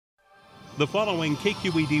The following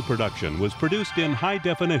KQED production was produced in high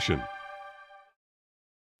definition.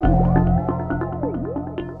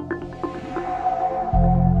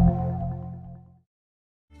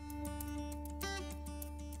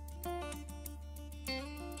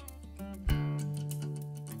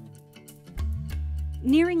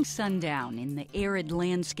 Nearing sundown in the arid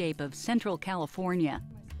landscape of Central California,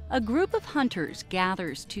 a group of hunters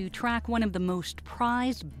gathers to track one of the most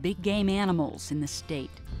prized big game animals in the state.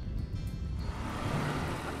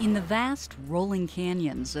 In the vast rolling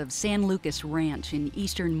canyons of San Lucas Ranch in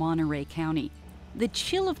eastern Monterey County, the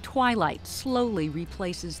chill of twilight slowly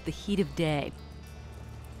replaces the heat of day.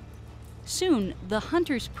 Soon, the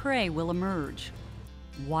hunter's prey will emerge: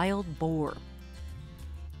 wild boar.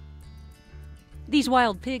 These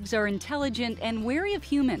wild pigs are intelligent and wary of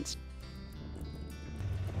humans.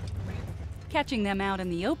 Catching them out in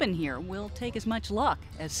the open here will take as much luck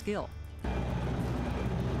as skill.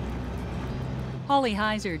 Holly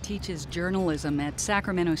Heiser teaches journalism at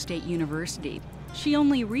Sacramento State University. She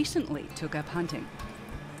only recently took up hunting.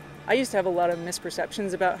 I used to have a lot of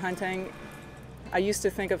misperceptions about hunting. I used to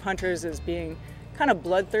think of hunters as being kind of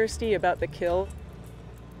bloodthirsty about the kill.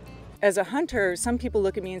 As a hunter, some people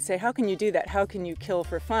look at me and say, how can you do that? How can you kill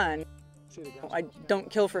for fun? I don't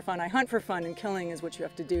kill for fun, I hunt for fun, and killing is what you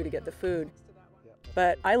have to do to get the food.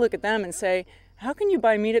 But I look at them and say, how can you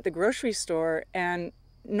buy meat at the grocery store and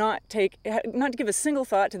not give a single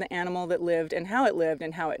thought to the animal that lived and how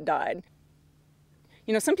it died?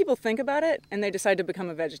 You know, some people think about it and they decide to become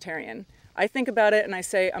a vegetarian. I think about it and I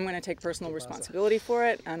say, I'm going to take personal responsibility for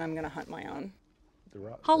it and I'm going to hunt my own.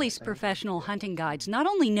 Holly's professional hunting guides not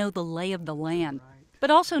only know the lay of the land, but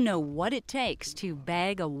also know what it takes to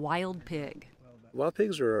bag a wild pig. Wild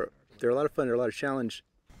pigs they're a lot of fun, they're a lot of challenge.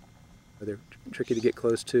 They're tricky to get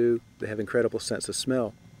close to, they have incredible sense of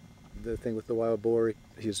smell. The thing with the wild boar,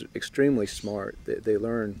 he's extremely smart. They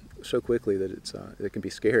learn so quickly that it can be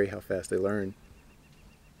scary how fast they learn.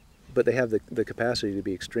 But they have the capacity to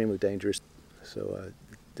be extremely dangerous. So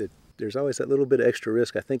there's always that little bit of extra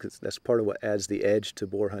risk. I think that's part of what adds the edge to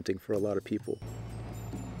boar hunting for a lot of people.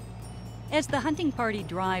 As the hunting party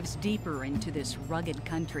drives deeper into this rugged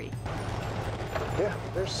country,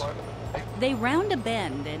 they round a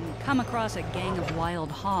bend and come across a gang of wild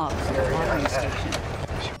hogs at a watering station.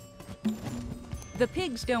 The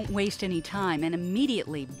pigs don't waste any time and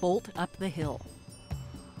immediately bolt up the hill.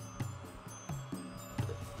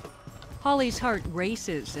 Holly's heart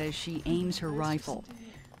races as she aims her rifle.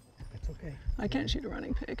 I can't shoot a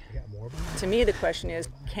running pig. To me, the question is,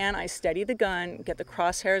 can I steady the gun, get the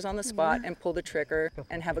crosshairs on the spot, and pull the trigger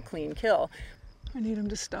and have a clean kill? I need him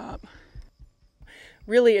to stop.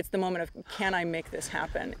 Really, it's the moment of, can I make this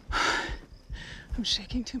happen? I'm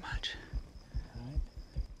shaking too much.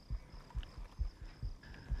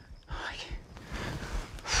 Oh, I can't.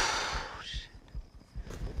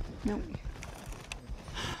 Nope.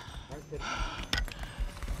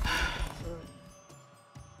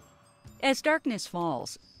 As darkness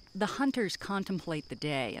falls, the hunters contemplate the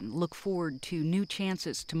day and look forward to new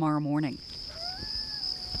chances tomorrow morning.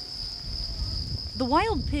 The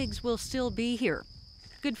wild pigs will still be here,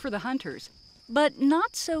 good for the hunters, but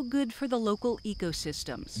not so good for the local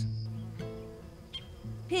ecosystems.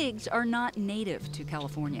 Pigs are not native to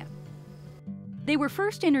California. They were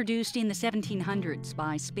first introduced in the 1700s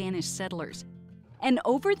by Spanish settlers. And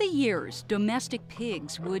over the years, domestic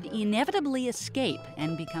pigs would inevitably escape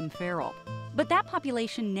and become feral. But that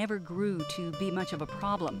population never grew to be much of a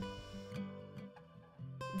problem.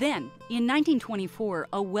 Then, in 1924,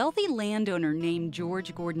 a wealthy landowner named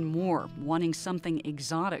George Gordon Moore, wanting something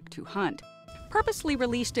exotic to hunt, purposely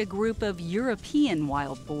released a group of European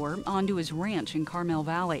wild boar onto his ranch in Carmel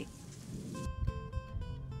Valley.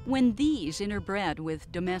 When these interbred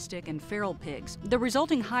with domestic and feral pigs, the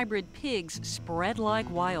resulting hybrid pigs spread like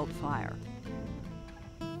wildfire.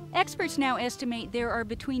 Experts now estimate there are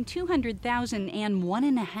between 200,000 and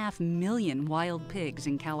 1.5 million wild pigs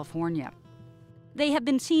in California. They have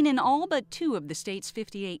been seen in all but 2 of the state's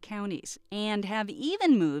 58 counties and have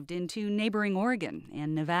even moved into neighboring Oregon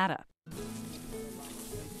and Nevada.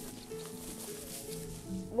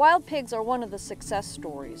 Wild pigs are one of the success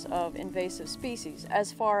stories of invasive species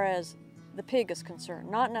as far as the pig is concerned,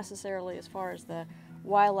 not necessarily as far as the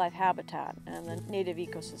wildlife habitat and the native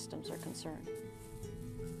ecosystems are concerned.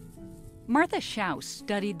 Martha Schaus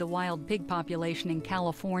studied the wild pig population in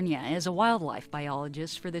California as a wildlife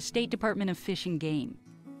biologist for the State Department of Fish and Game.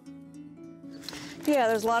 Yeah,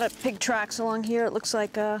 there's a lot of pig tracks along here. It looks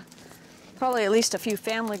like probably at least a few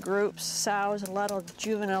family groups, sows, and a lot of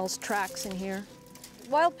juveniles tracks in here.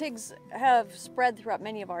 Wild pigs have spread throughout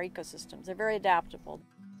many of our ecosystems. They're very adaptable.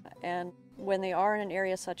 And when they are in an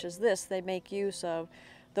area such as this, they make use of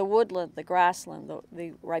the woodland, the grassland,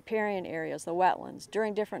 the riparian areas, the wetlands,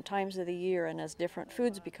 during different times of the year and as different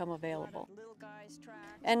foods become available.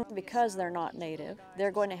 And because they're not native,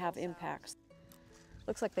 they're going to have impacts.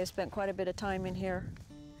 Looks like they spent quite a bit of time in here.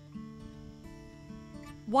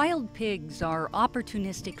 Wild pigs are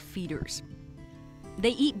opportunistic feeders.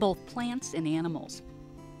 They eat both plants and animals.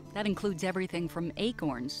 That includes everything from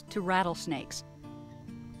acorns to rattlesnakes.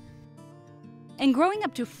 And growing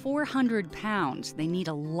up to 400 pounds, they need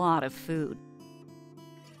a lot of food.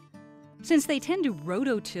 Since they tend to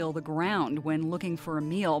rototill the ground when looking for a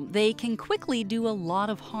meal, they can quickly do a lot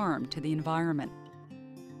of harm to the environment.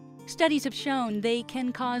 Studies have shown they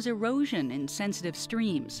can cause erosion in sensitive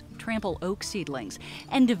streams, trample oak seedlings,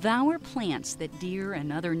 and devour plants that deer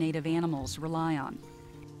and other native animals rely on.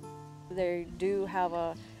 They do have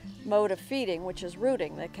a mode of feeding, which is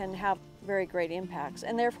rooting, that can have very great impacts,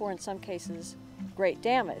 and therefore in some cases great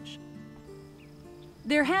damage.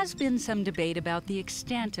 There has been some debate about the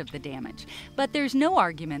extent of the damage, but there's no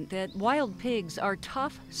argument that wild pigs are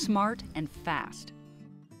tough, smart, and fast.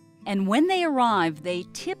 And when they arrive, they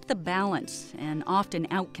tip the balance and often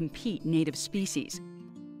outcompete native species.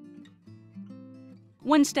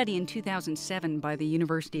 One study in 2007 by the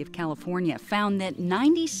University of California found that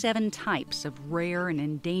 97 types of rare and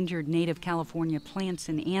endangered native California plants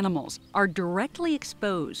and animals are directly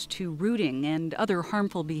exposed to rooting and other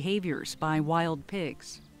harmful behaviors by wild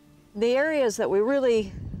pigs. The areas that we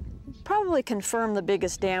really probably confirm the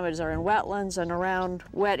biggest damage are in wetlands and around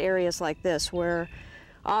wet areas like this, where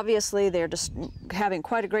obviously they're just having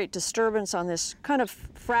quite a great disturbance on this kind of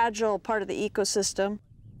fragile part of the ecosystem,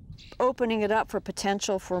 opening it up for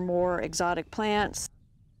potential for more exotic plants,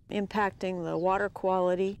 impacting the water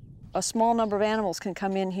quality. A small number of animals can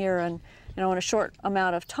come in here and, in a short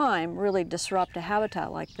amount of time, really disrupt a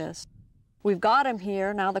habitat like this. We've got them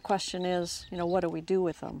here. Now the question is, what do we do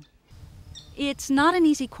with them? It's not an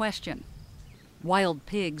easy question. Wild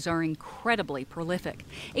pigs are incredibly prolific,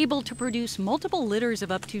 able to produce multiple litters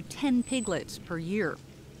of up to 10 piglets per year.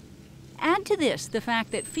 Add to this the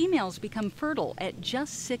fact that females become fertile at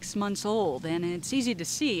just 6 months old, and it's easy to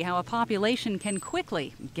see how a population can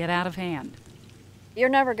quickly get out of hand. You're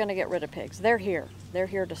never going to get rid of pigs. They're here. They're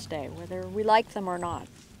here to stay, whether we like them or not.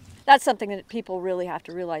 That's something that people really have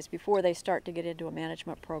to realize before they start to get into a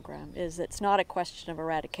management program, is it's not a question of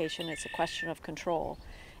eradication, it's a question of control.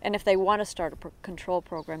 And if they want to start a control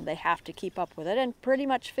program, they have to keep up with it and pretty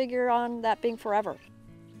much figure on that being forever.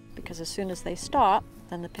 Because as soon as they stop,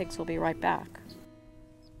 then the pigs will be right back.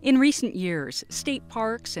 In recent years, state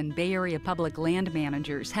parks and Bay Area public land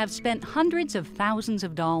managers have spent hundreds of thousands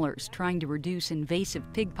of dollars trying to reduce invasive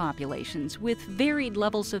pig populations with varied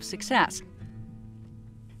levels of success.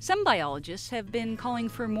 Some biologists have been calling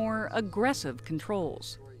for more aggressive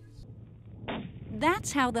controls.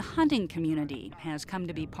 That's how the hunting community has come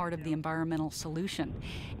to be part of the environmental solution,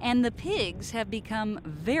 and the pigs have become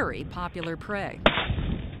very popular prey.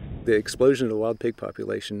 The explosion of the wild pig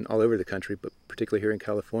population all over the country, but particularly here in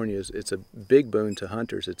California, it's a big boon to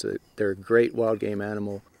hunters. They're a great wild game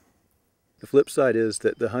animal. The flip side is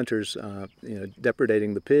that the hunters,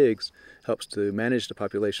 depredating the pigs helps to manage the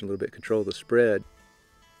population a little bit, control the spread.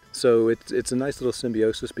 So it's a nice little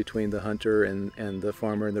symbiosis between the hunter and the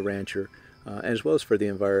farmer and the rancher, as well as for the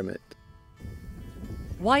environment.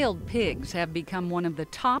 Wild pigs have become one of the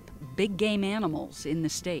top big game animals in the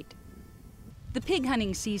state. The pig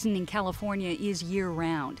hunting season in California is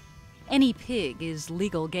year-round. Any pig is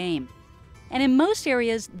legal game. And in most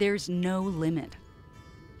areas, there's no limit.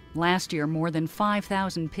 Last year, more than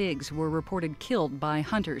 5,000 pigs were reported killed by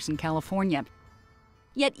hunters in California.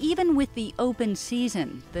 Yet even with the open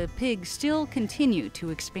season, the pigs still continue to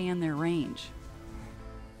expand their range.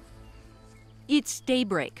 It's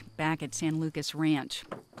daybreak back at San Lucas Ranch.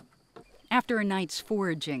 After a night's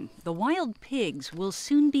foraging, the wild pigs will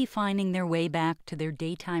soon be finding their way back to their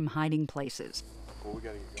daytime hiding places. Well, we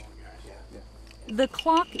gotta get going, guys. Yeah. The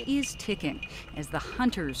clock is ticking as the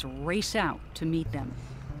hunters race out to meet them.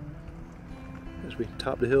 As we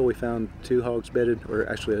topped the hill, we found 2 hogs bedded, or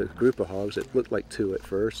actually a group of hogs. It looked like 2 at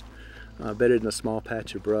first, bedded in a small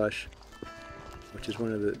patch of brush, which is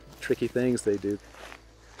one of the tricky things they do.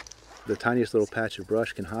 The tiniest little patch of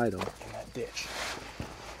brush can hide them. In that ditch.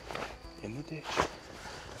 In the ditch.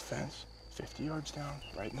 The fence, 50 yards down,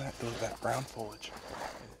 right in that brown foliage.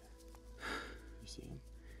 You see him?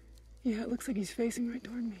 Yeah, it looks like he's facing right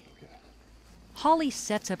toward me. Okay. Holly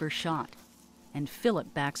sets up her shot, and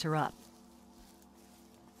Philip backs her up.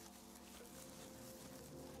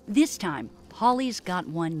 This time, Holly's got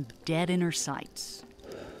one dead in her sights.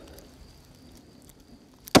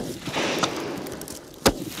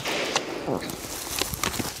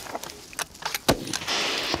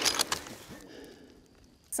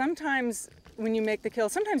 Sometimes when you make the kill,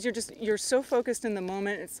 sometimes you're so focused in the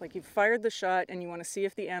moment, it's like you've fired the shot and you want to see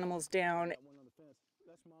if the animal's down.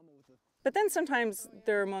 But then sometimes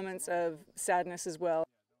there are moments of sadness as well.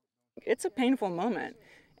 It's a painful moment,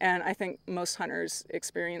 and I think most hunters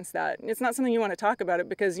experience that. It's not something you want to talk about it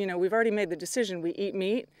because, you know, we've already made the decision. We eat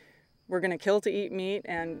meat. We're going to kill to eat meat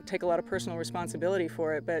and take a lot of personal responsibility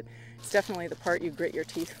for it, but it's definitely the part you grit your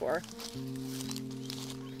teeth for.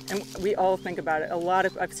 And we all think about it.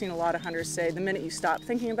 I've seen a lot of hunters say the minute you stop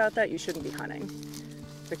thinking about that, you shouldn't be hunting,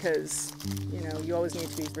 because, you know, you always need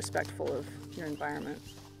to be respectful of your environment.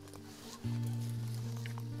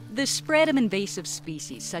 The spread of invasive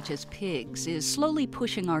species such as pigs is slowly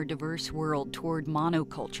pushing our diverse world toward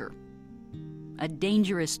monoculture, a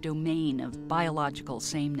dangerous domain of biological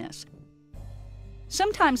sameness.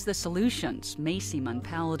 Sometimes the solutions may seem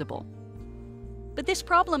unpalatable, but this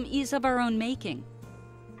problem is of our own making.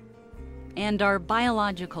 And our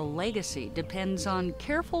biological legacy depends on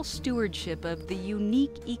careful stewardship of the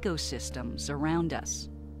unique ecosystems around us.